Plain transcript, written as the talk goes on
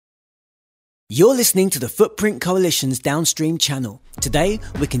You're listening to the Footprint Coalition's Downstream channel. Today,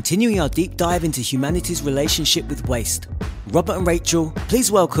 we're continuing our deep dive into humanity's relationship with waste. Robert and Rachel, please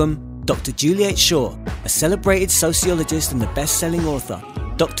welcome Dr. Juliet Schor, a celebrated sociologist and the best-selling author.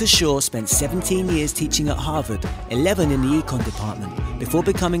 Dr. Schor spent 17 years teaching at Harvard, 11 in the econ department, before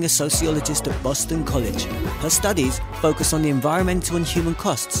becoming a sociologist at Boston College. Her studies focus on the environmental and human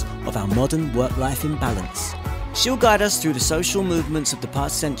costs of our modern work-life imbalance. She'll guide us through the social movements of the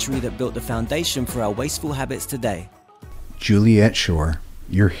past century that built the foundation for our wasteful habits today. Juliet Schor,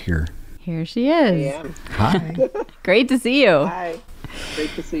 you're here. Here she is. I am. Hi. Great to see you. Hi. Great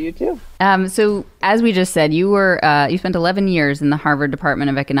to see you too. So as we just said, you spent 11 years in the Harvard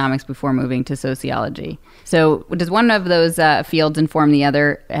Department of Economics before moving to sociology. So does one of those fields inform the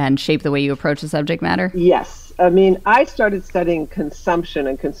other and shape the way you approach the subject matter? Yes. I mean, I started studying consumption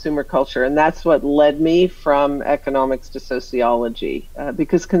and consumer culture, and that's what led me from economics to sociology,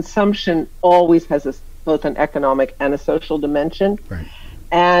 because consumption always has both an economic and a social dimension. Right.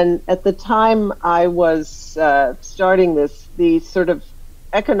 And at the time I was starting this, the sort of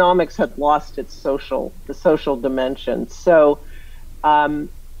economics had lost the social dimension. So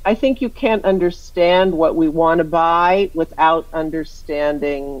I think you can't understand what we want to buy without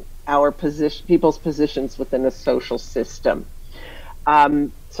understanding our people's positions within a social system.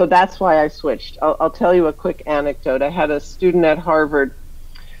 So that's why I switched. I'll tell you a quick anecdote. I had a student at Harvard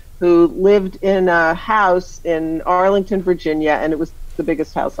who lived in a house in Arlington, Virginia, and it was the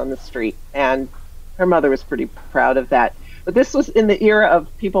biggest house on the street. And her mother was pretty proud of that. But this was in the era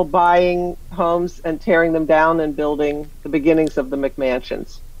of people buying homes and tearing them down and building the beginnings of the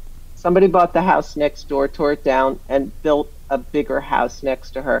McMansions. Somebody bought the house next door, tore it down, and built a bigger house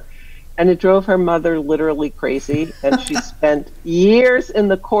next to her. And it drove her mother literally crazy, and she spent years in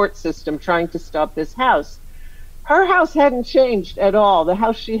the court system trying to stop this house. Her house hadn't changed at all, the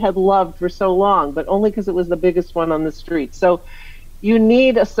house she had loved for so long, but only because it was the biggest one on the street. So you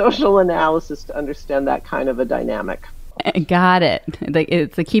need a social analysis to understand that kind of a dynamic. Got it.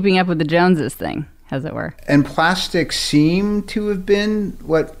 It's the keeping up with the Joneses thing, as it were. And plastics seem to have been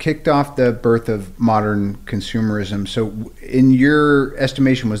what kicked off the birth of modern consumerism. So in your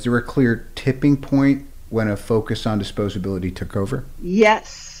estimation, was there a clear tipping point when a focus on disposability took over?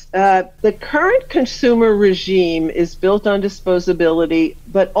 Yes. The current consumer regime is built on disposability,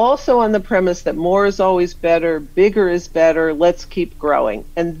 but also on the premise that more is always better, bigger is better, let's keep growing.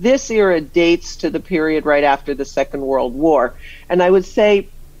 And this era dates to the period right after the Second World War. And I would say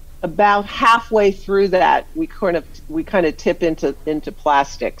about halfway through that, we kind of tip into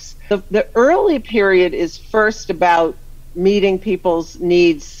plastics. The early period is first about meeting people's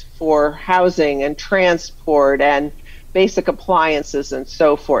needs for housing and transport and basic appliances and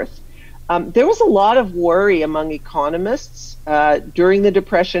so forth. There was a lot of worry among economists during the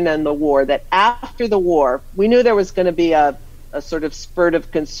Depression and the war that after the war, we knew there was going to be a sort of spurt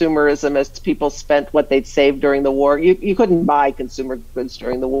of consumerism as people spent what they'd saved during the war. You couldn't buy consumer goods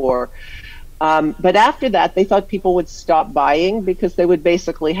during the war. But after that, they thought people would stop buying because they would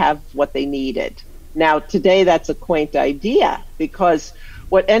basically have what they needed. Now, today, that's a quaint idea because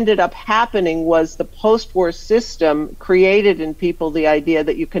what ended up happening was the post-war system created in people the idea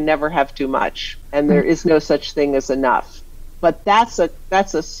that you can never have too much and there is no such thing as enough. But that's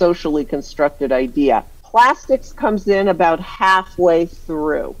a socially constructed idea. Plastics comes in about halfway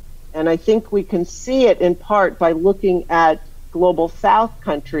through, and I think we can see it in part by looking at global South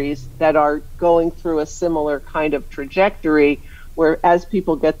countries that are going through a similar kind of trajectory where as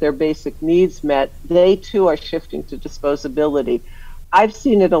people get their basic needs met, they too are shifting to disposability. I've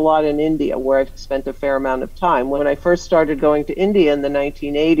seen it a lot in India, where I've spent a fair amount of time. When I first started going to India in the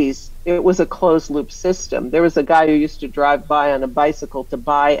 1980s, it was a closed-loop system. There was a guy who used to drive by on a bicycle to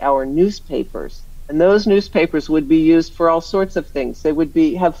buy our newspapers. And those newspapers would be used for all sorts of things. They would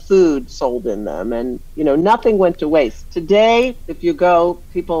have food sold in them, and nothing went to waste. Today, if you go,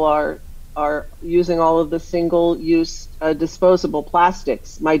 people are using all of the single-use disposable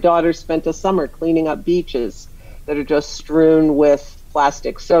plastics. My daughter spent a summer cleaning up beaches that are just strewn with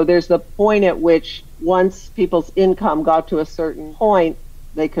plastic. So there's the point at which once people's income got to a certain point,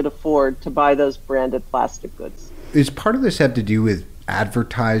 they could afford to buy those branded plastic goods. Is part of this have to do with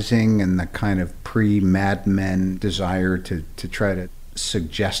advertising and the kind of pre-Mad Men desire to try to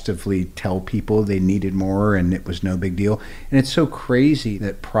suggestively tell people they needed more and it was no big deal? And it's so crazy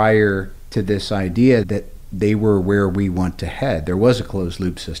that prior to this idea that they were where we want to head. There was a closed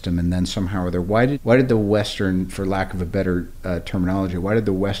loop system, and then somehow or other, why did the Western, for lack of a better terminology, why did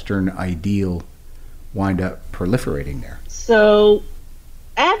the Western ideal wind up proliferating there? So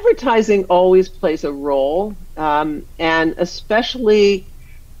advertising always plays a role, and especially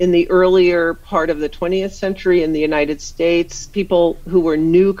in the earlier part of the 20th century in the United States, people who were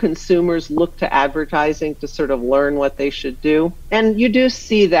new consumers looked to advertising to sort of learn what they should do. And you do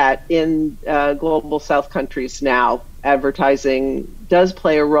see that in global South countries now. Advertising does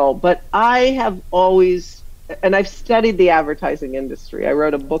play a role. But I have always, and I've studied the advertising industry. I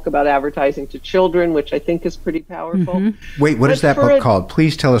wrote a book about advertising to children, which I think is pretty powerful. Mm-hmm. Wait, what is that book called?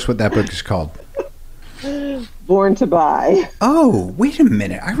 Please tell us what that book is called. Born to Buy. Oh, wait a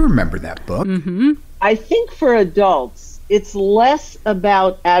minute. I remember that book. Mm-hmm. I think for adults, it's less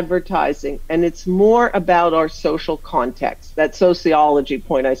about advertising and it's more about our social context, that sociology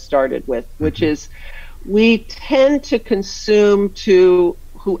point I started with, which is we tend to consume to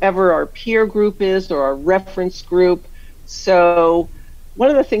whoever our peer group is or our reference group. So one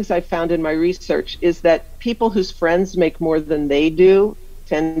of the things I found in my research is that people whose friends make more than they do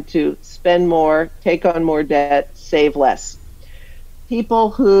tend to spend more, take on more debt, save less. People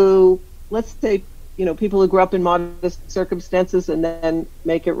who, let's say, people who grew up in modest circumstances and then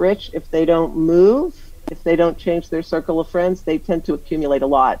make it rich, if they don't move, if they don't change their circle of friends, they tend to accumulate a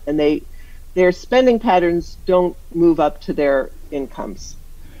lot. And their spending patterns don't move up to their incomes.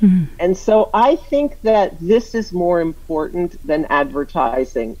 Mm-hmm. And so I think that this is more important than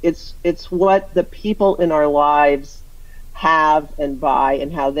advertising. It's what the people in our lives have and buy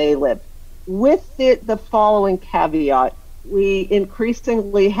and how they live. With the following caveat, we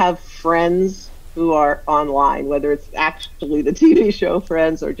increasingly have friends who are online, whether it's actually the TV show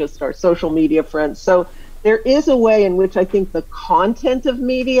Friends or just our social media friends. So there is a way in which I think the content of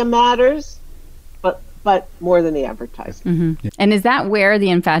media matters, but more than the advertising. Mm-hmm. Yeah. And is that where the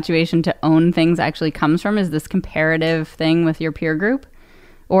infatuation to own things actually comes from? Is this comparative thing with your peer group?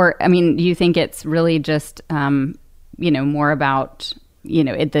 Or, do you think it's really just more about,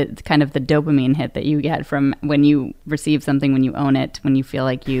 the kind of the dopamine hit that you get from when you receive something, when you own it, when you feel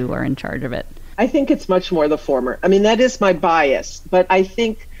like you are in charge of it? I think it's much more the former. That is my bias, but I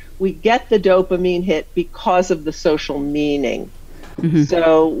think we get the dopamine hit because of the social meaning. Mm-hmm.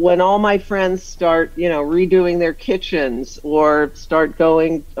 So when all my friends start, redoing their kitchens or start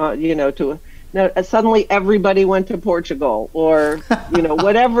going, suddenly everybody went to Portugal or,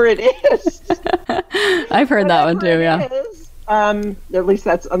 whatever it is. I've heard that one too, yeah. At least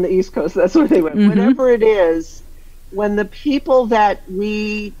that's on the East Coast. That's where they went. Mm-hmm. Whatever it is, when the people that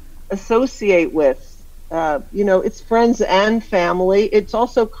we associate with, it's friends and family, it's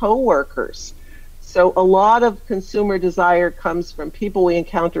also coworkers. So a lot of consumer desire comes from people we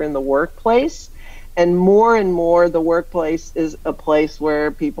encounter in the workplace. And more, the workplace is a place where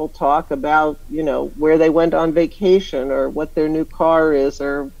people talk about, where they went on vacation or what their new car is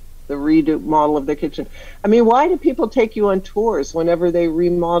or the remodel of their kitchen. Why do people take you on tours whenever they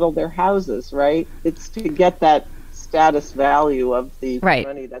remodel their houses, right? It's to get that status value of the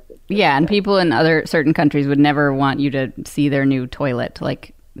money that they Yeah, and people in certain countries would never want you to see their new toilet.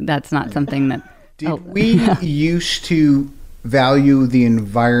 Like, that's not something that... Did we used to value the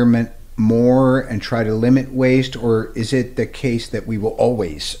environment more and try to limit waste, or is it the case that we will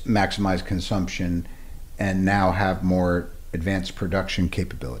always maximize consumption and now have more advanced production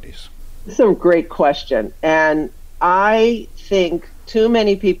capabilities? This is a great question. And I think too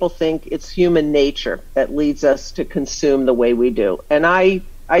many people think it's human nature that leads us to consume the way we do. And I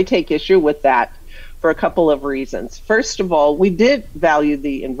take issue with that for a couple of reasons. First of all, we did value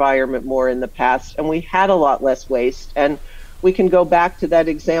the environment more in the past, and we had a lot less waste. And we can go back to that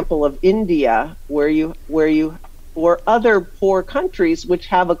example of India, or other poor countries which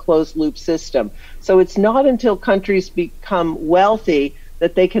have a closed loop system. So it's not until countries become wealthy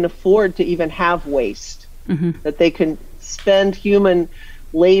that they can afford to even have waste, that they can spend human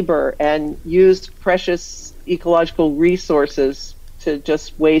labor and use precious ecological resources to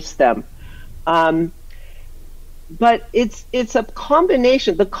just waste them. But it's a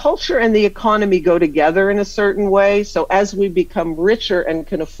combination. The culture and the economy go together in a certain way. So as we become richer and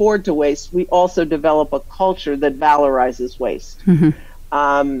can afford to waste, we also develop a culture that valorizes waste,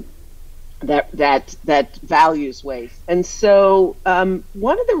 that values waste. And so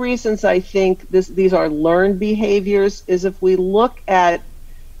one of the reasons I think these are learned behaviors is if we look at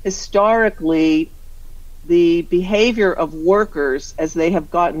historically the behavior of workers as they have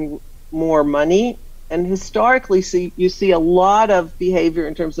gotten more money. And historically, you see a lot of behavior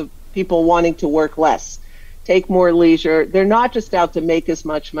in terms of people wanting to work less, take more leisure. They're not just out to make as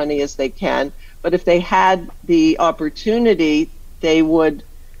much money as they can, but if they had the opportunity, they would,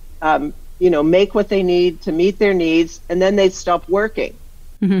 make what they need to meet their needs, and then they'd stop working.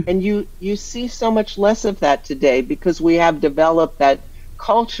 Mm-hmm. And you see so much less of that today because we have developed that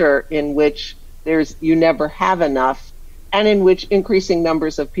culture in which you never have enough. and in which increasing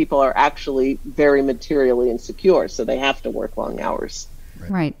numbers of people are actually very materially insecure, so they have to work long hours.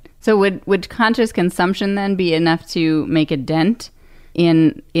 Right. So would conscious consumption then be enough to make a dent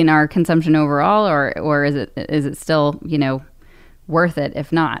in our consumption overall, or is it still, worth it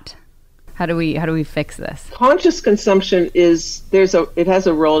if not? How do we fix this? Conscious consumption it has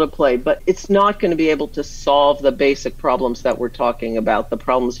a role to play, but it's not going to be able to solve the basic problems that we're talking about, the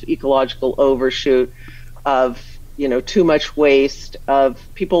problems of ecological overshoot, of too much waste, of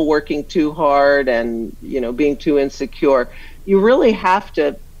people working too hard and being too insecure. You really have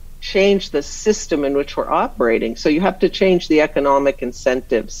to change the system in which we're operating. So you have to change the economic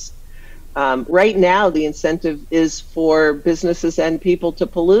incentives. Right now, the incentive is for businesses and people to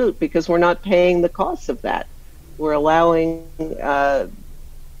pollute because we're not paying the costs of that. We're allowing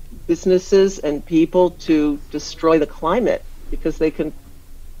businesses and people to destroy the climate because they can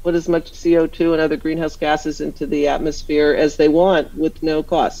put as much CO2 and other greenhouse gases into the atmosphere as they want with no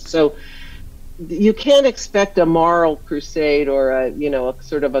cost. So you can't expect a moral crusade or a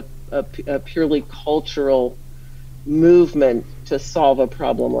sort of a purely cultural movement to solve a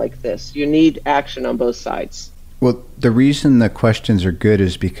problem like this. You need action on both sides. Well, the reason the questions are good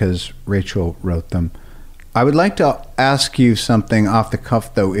is because Rachel wrote them. I would like to ask you something off the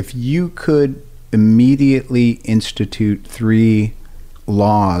cuff, though. If you could immediately institute 3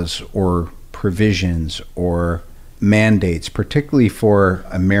 laws or provisions or mandates, particularly for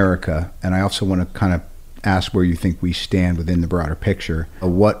America, and I also want to kind of ask where you think we stand within the broader picture,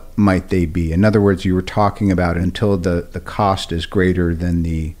 what might they be? In other words, you were talking about until the cost is greater than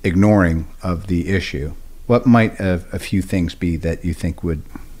the ignoring of the issue. What might a few things be that you think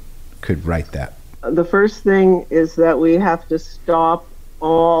could right that? The first thing is that we have to stop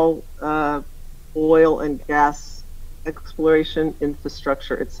all oil and gas exploration,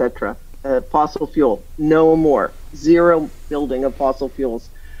 infrastructure, etc. Fossil fuel, no more. Zero building of fossil fuels.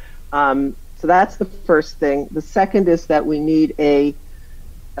 So that's the first thing. The second is that we need a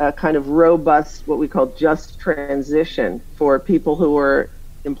kind of robust, what we call just transition for people who are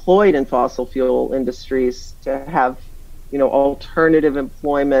employed in fossil fuel industries to have, alternative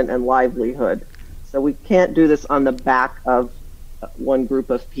employment and livelihood. So we can't do this on the back of one group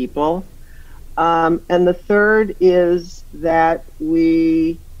of people. And the third is that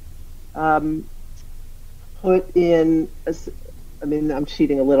we put in I'm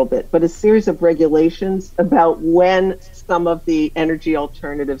cheating a little bit, but a series of regulations about when some of the energy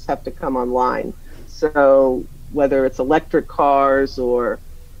alternatives have to come online. So whether it's electric cars or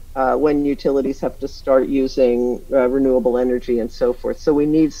when utilities have to start using renewable energy and so forth. So we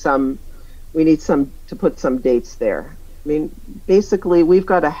need some to put some dates there. Basically, we've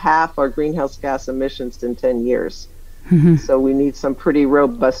got to halve our greenhouse gas emissions in 10 years. Mm-hmm. So we need some pretty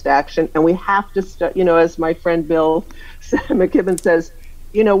robust action, and we have to start, as my friend Bill McKibben says,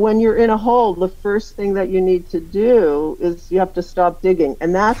 when you're in a hole, the first thing that you need to do is you have to stop digging.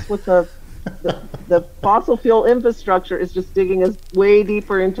 And that's what the fossil fuel infrastructure is, just digging us way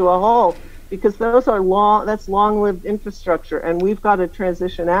deeper into a hole, because that's long-lived infrastructure, and we've got to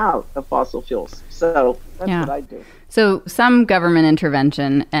transition out of fossil fuels. So that's what I do. So some government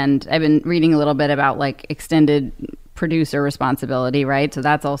intervention, and I've been reading a little bit about extended producer responsibility, right? So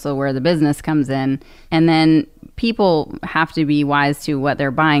that's also where the business comes in. And then people have to be wise to what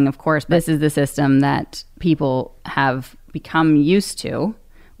they're buying. Of course, this is the system that people have become used to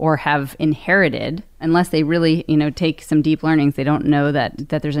or have inherited. Unless they really, take some deep learnings, they don't know that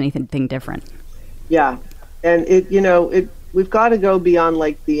there's anything different. Yeah. And we've got to go beyond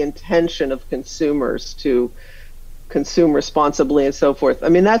the intention of consumers to consume responsibly and so forth.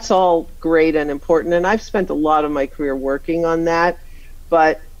 That's all great and important, and I've spent a lot of my career working on that.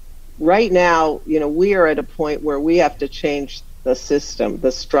 But right now, we are at a point where we have to change the system,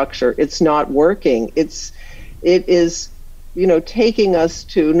 the structure. It's not working. It is, taking us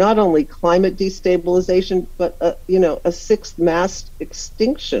to not only climate destabilization, but a sixth mass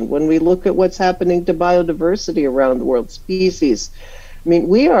extinction. When we look at what's happening to biodiversity around the world, species,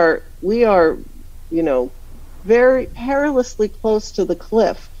 we are, very perilously close to the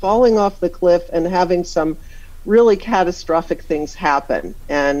cliff, falling off the cliff and having some really catastrophic things happen.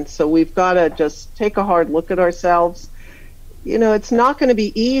 And so we've got to just take a hard look at ourselves. It's not going to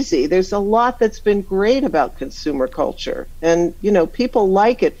be easy. There's a lot that's been great about consumer culture, and people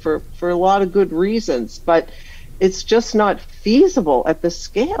like it for a lot of good reasons, but it's just not feasible at the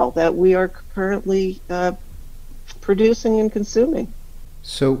scale that we are currently producing and consuming.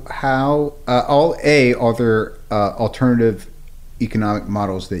 So how, are there alternative economic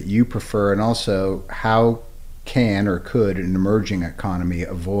models that you prefer, and also how could an emerging economy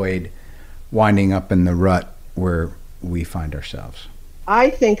avoid winding up in the rut where we find ourselves? I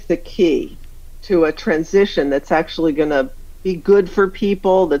think the key to a transition that's actually going to be good for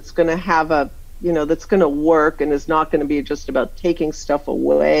people, that's going to have that's going to work and is not going to be just about taking stuff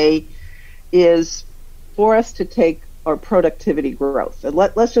away, is for us to take our productivity growth. And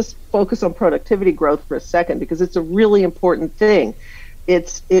let's just focus on productivity growth for a second, because it's a really important thing.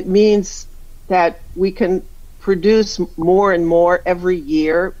 It means that we can produce more and more every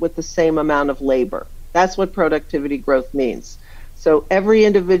year with the same amount of labor. That's what productivity growth means. So every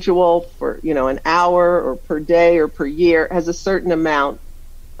individual for, an hour or per day or per year has a certain amount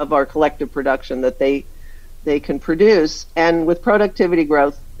of our collective production that they can produce. And with productivity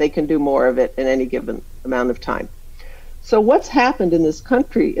growth, they can do more of it in any given amount of time. So what's happened in this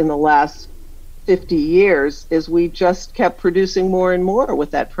country in the last 50 years is we just kept producing more and more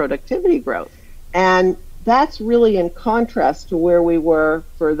with that productivity growth. And that's really in contrast to where we were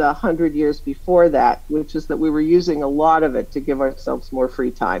for the 100 years before that, which is that we were using a lot of it to give ourselves more free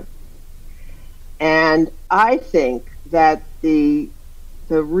time. And I think that the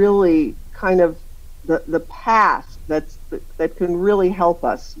really kind of the path that can really help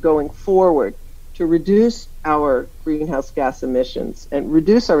us going forward to reduce our greenhouse gas emissions and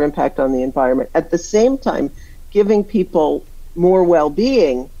reduce our impact on the environment, at the same time giving people more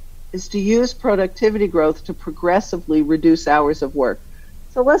well-being, is to use productivity growth to progressively reduce hours of work.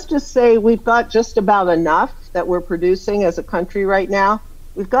 So let's just say we've got just about enough that we're producing as a country right now.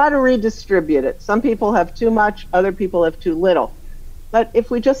 We've got to redistribute it. Some people have too much, other people have too little. But if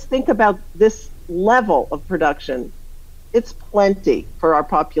we just think about this level of production, it's plenty for our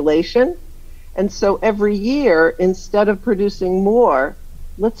population. And so every year, instead of producing more,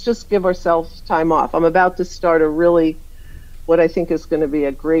 let's just give ourselves time off. I'm about to start what I think is going to be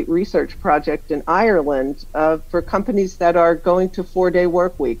a great research project in Ireland for companies that are going to 4-day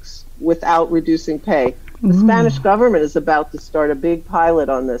work weeks without reducing pay. The Spanish government is about to start a big pilot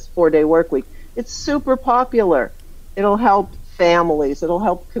on this 4-day work week. It's super popular. It'll help families, it'll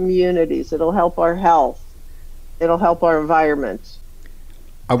help communities, it'll help our health, it'll help our environment.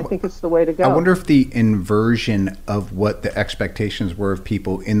 I think it's the way to go. I wonder if the inversion of what the expectations were of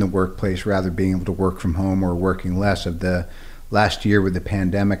people in the workplace, rather being able to work from home or working less, of the last year with the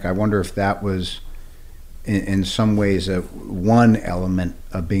pandemic, I wonder if that was in some ways one element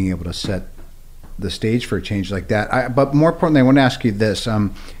of being able to set the stage for a change like that. But more importantly, I want to ask you this.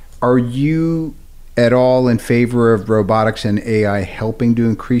 Are you at all in favor of robotics and AI helping to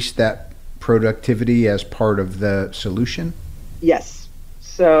increase that productivity as part of the solution? Yes.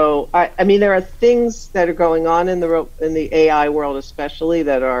 So, I mean, there are things that are going on in the AI world especially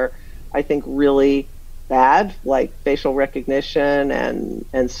that are, I think, really bad, like facial recognition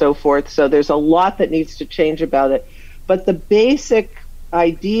and so forth. So there's a lot that needs to change about it. But the basic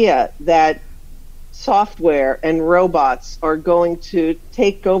idea that software and robots are going to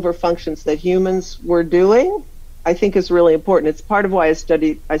take over functions that humans were doing, I think is really important. It's part of why I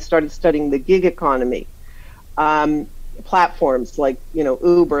started studying the gig economy. Platforms like,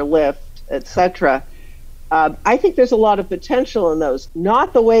 Uber, Lyft, etc. I think there's a lot of potential in those.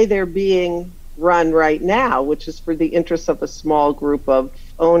 Not the way they're being run right now, which is for the interests of a small group of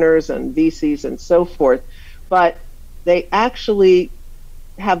owners and VCs and so forth, but they actually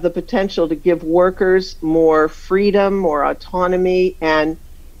have the potential to give workers more freedom, more autonomy, and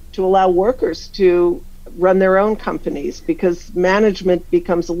to allow workers to run their own companies, because management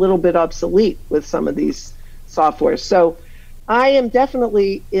becomes a little bit obsolete with some of these software. So I am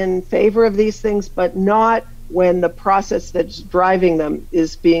definitely in favor of these things, but not when the process that's driving them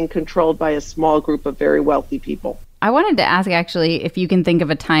is being controlled by a small group of very wealthy people. I wanted to ask, actually, if you can think of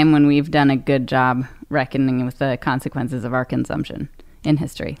a time when we've done a good job reckoning with the consequences of our consumption in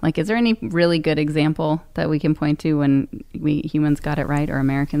history. Like, is there any really good example that we can point to when we humans got it right, or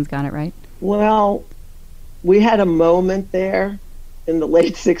Americans got it right? Well, we had a moment there in the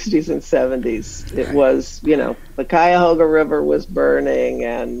late 60s and 70s. It was, the Cuyahoga River was burning,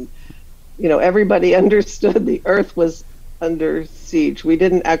 and, everybody understood the Earth was under siege. We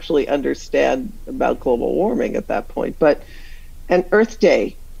didn't actually understand about global warming at that point, but an Earth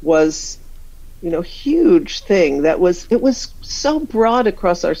Day was, huge thing. It was so broad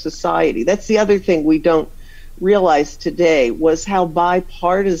across our society. That's the other thing we don't realize today, was how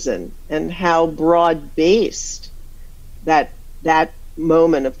bipartisan and how broad-based that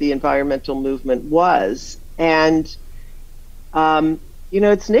moment of the environmental movement was. And,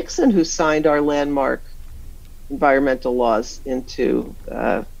 it's Nixon who signed our landmark environmental laws into,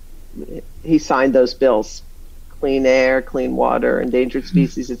 he signed those bills, clean air, clean water, endangered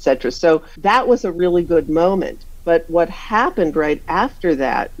species, etc. So that was a really good moment. But what happened right after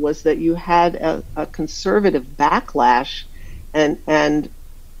that was that you had a conservative backlash and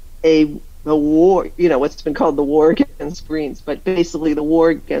a war, what's been called the war against greens, but basically the war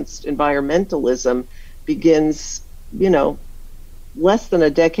against environmentalism begins, less than a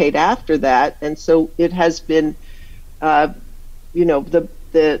decade after that. And so it has been, the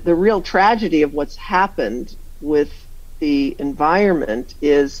real tragedy of what's happened with the environment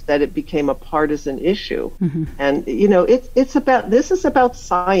is that it became a partisan issue. Mm-hmm. And, this is about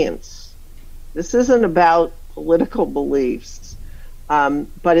science. This isn't about political beliefs.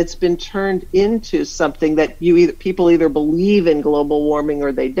 But it's been turned into something that people either believe in global warming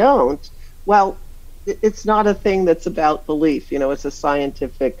or they don't. Well, it's not a thing that's about belief. It's a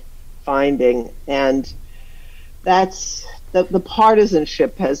scientific finding, and that's the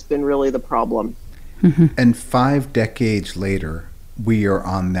partisanship has been really the problem. Mm-hmm. And 5 decades later, we are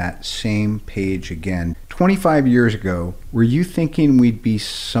on that same page again. 25 years ago, were you thinking we'd be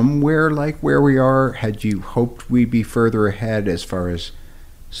somewhere like where we are? Had you hoped we'd be further ahead as far as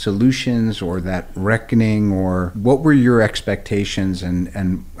solutions or that reckoning, or what were your expectations,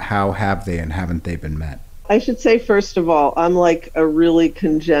 and how have they and haven't they been met? I should say, first of all, I'm like a really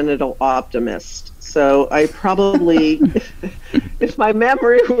congenital optimist. So I probably, if my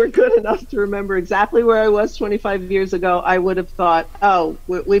memory were good enough to remember exactly where I was 25 years ago, I would have thought, oh,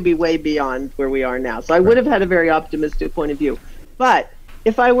 we'd be way beyond where we are now. So I would have had a very optimistic point of view. But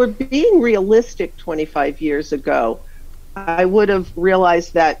if I were being realistic 25 years ago, I would have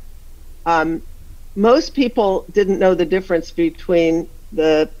realized that most people didn't know the difference between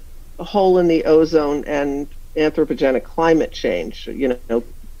the hole in the ozone and anthropogenic climate change,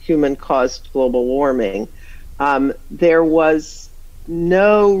 human-caused global warming. There was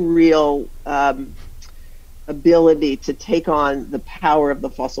no real ability to take on the power of the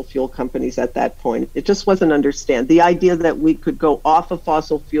fossil fuel companies at that point. It just wasn't understood. The idea that we could go off of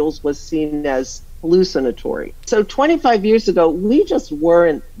fossil fuels was seen as hallucinatory. So 25 years ago, we just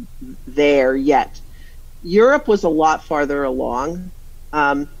weren't there yet. Europe was a lot farther along.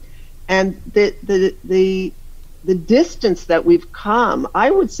 And the distance that we've come, I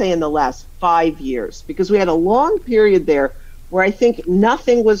would say in the last 5 years, because we had a long period there where I think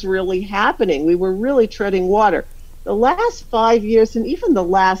nothing was really happening. We were really treading water. The last 5 years, and even the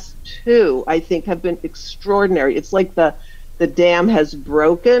last 2, I think, have been extraordinary. It's like the dam has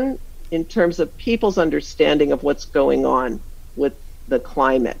broken in terms of people's understanding of what's going on with the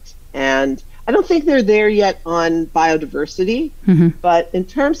climate. And I don't think they're there yet on biodiversity, but in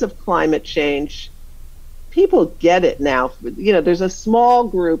terms of climate change, people get it now. There's a small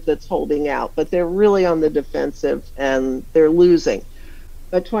group that's holding out, but they're really on the defensive and they're losing.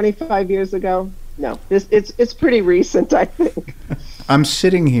 But 25 years ago, no, it's pretty recent, I think. I'm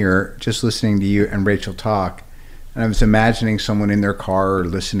sitting here just listening to you and Rachel talk, and I was imagining someone in their car or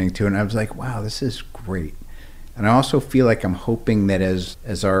listening to it, and I was like, wow, this is great. And I also feel like I'm hoping that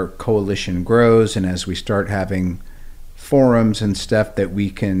as our coalition grows and as we start having forums and stuff, that we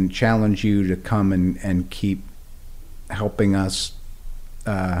can challenge you to come and keep helping us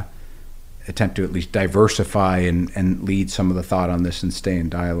attempt to at least diversify and lead some of the thought on this and stay in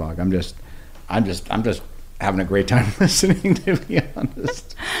dialogue. I'm just having a great time listening, to be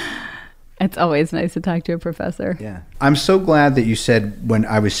honest. It's always nice to talk to a professor. Yeah. I'm so glad that you said, when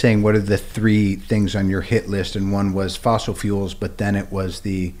I was saying what are the 3 things on your hit list, and one was fossil fuels, but then it was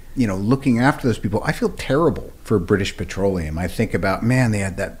the, looking after those people. I feel terrible for British Petroleum. I think about, man, they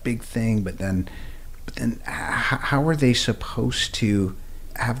had that big thing, but then how are they supposed to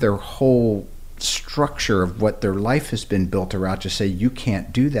have their whole structure of what their life has been built around to say you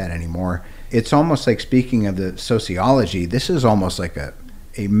can't do that anymore? It's almost like, speaking of the sociology, this is almost like a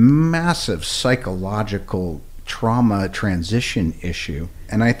massive psychological trauma transition issue.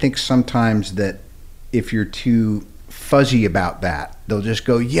 And I think sometimes that if you're too fuzzy about that, they'll just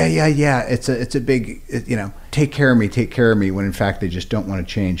go, yeah, it's a big, take care of me, when in fact they just don't want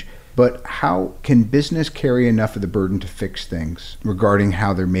to change. But how can business carry enough of the burden to fix things regarding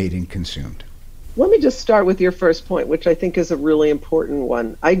how they're made and consumed? Let me just start with your first point, which I think is a really important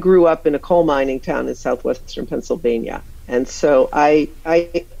one. I grew up in a coal mining town in southwestern Pennsylvania. And so I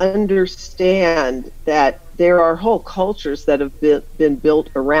understand that there are whole cultures that have been built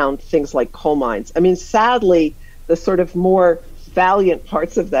around things like coal mines. I mean, sadly, the sort of more valiant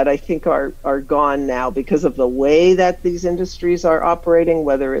parts of that, I think, are gone now because of the way that these industries are operating,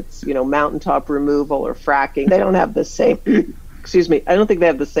 whether it's, mountaintop removal or fracking. They don't have the same, I don't think they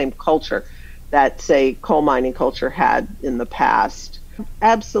have the same culture that, say, coal mining culture had in the past.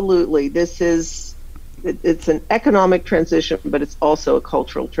 Absolutely. It's an economic transition, but it's also a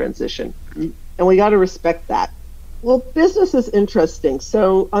cultural transition. And we got to respect that. Well, business is interesting.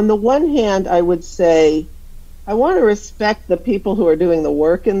 So on the one hand, I would say I want to respect the people who are doing the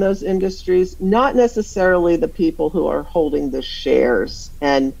work in those industries, not necessarily the people who are holding the shares.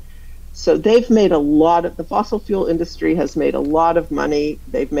 And so they've made the fossil fuel industry has made a lot of money.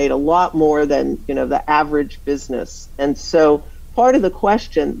 They've made a lot more than, the average business. And so part of the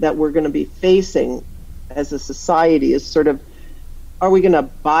question that we're going to be facing as a society is sort of, are we going to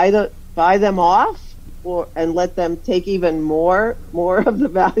buy them off and let them take even more of the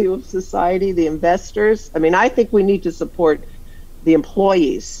value of society, the investors? I mean, I think we need to support the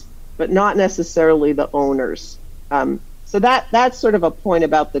employees, but not necessarily the owners. So that's sort of a point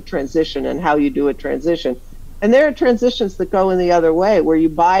about the transition and how you do a transition. And there are transitions that go in the other way, where you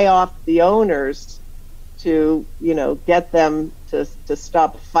buy off the owners to, get them to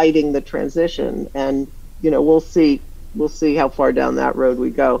stop fighting the transition. And, we'll see how far down that road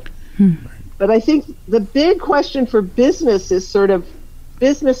we go. But I think the big question for business is sort of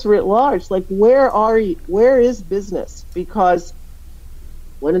business writ large. Like, where is business? Because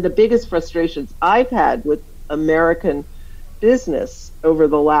one of the biggest frustrations I've had with American business over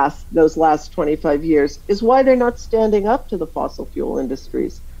those last 25 years is why they're not standing up to the fossil fuel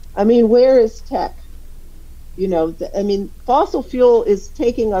industries. I mean, where is tech? Fossil fuel is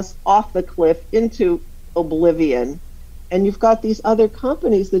taking us off the cliff into oblivion. And you've got these other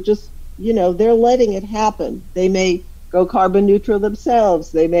companies that just, they're letting it happen. They may go carbon neutral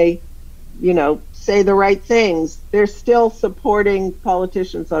themselves. They may, say the right things. They're still supporting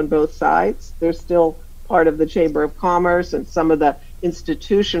politicians on both sides. They're still part of the Chamber of Commerce and some of the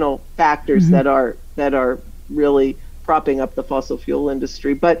institutional factors that are really propping up the fossil fuel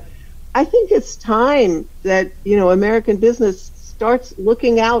industry. But I think it's time that, American business starts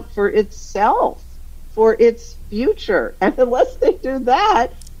looking out for itself, for its future. And unless they do that,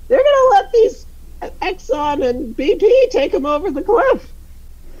 they're going to let these Exxon and BP take them over the cliff.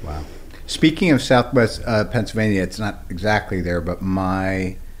 Wow. Speaking of Southwest Pennsylvania, it's not exactly there, but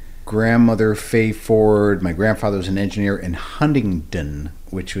my grandmother, Faye Ford, my grandfather was an engineer in Huntingdon,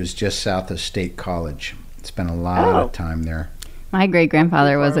 which was just south of State College. Spent a lot of time there. My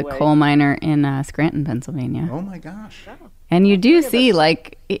great-grandfather was a coal miner in Scranton, Pennsylvania. Oh, my gosh. And you do see,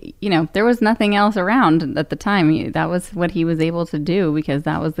 there was nothing else around at the time. That was what he was able to do because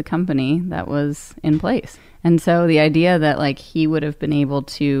that was the company that was in place. And so the idea that, he would have been able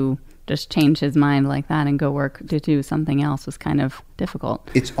to just change his mind like that and go work to do something else was kind of difficult.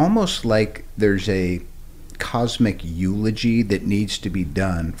 It's almost like there's a cosmic eulogy that needs to be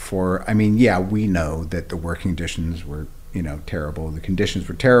done for, we know that the working conditions were terrible. The conditions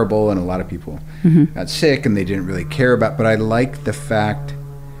were terrible, and a lot of people got sick, and they didn't really care about. But I like the fact,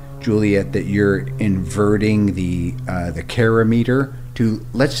 Juliet, that you're inverting the care-meter to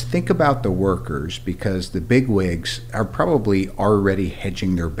let's think about the workers, because the bigwigs are probably already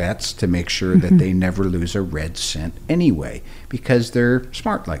hedging their bets to make sure that they never lose a red cent anyway, because they're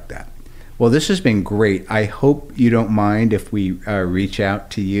smart like that. Well, this has been great. I hope you don't mind if we reach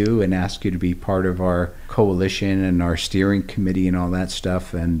out to you and ask you to be part of our coalition and our steering committee and all that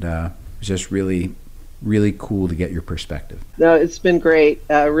stuff. And it's just really, really cool to get your perspective. No, it's been great.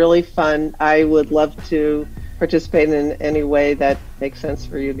 Really fun. I would love to participate in any way that makes sense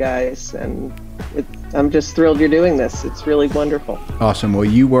for you guys. And I'm just thrilled you're doing this. It's really wonderful. Awesome. Well,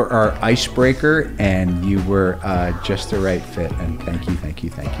 you were our icebreaker, and you were just the right fit. And thank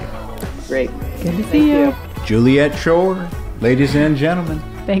you. Great. Good to see you. Juliet Schor, ladies and gentlemen.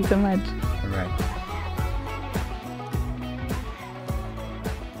 Thanks so much.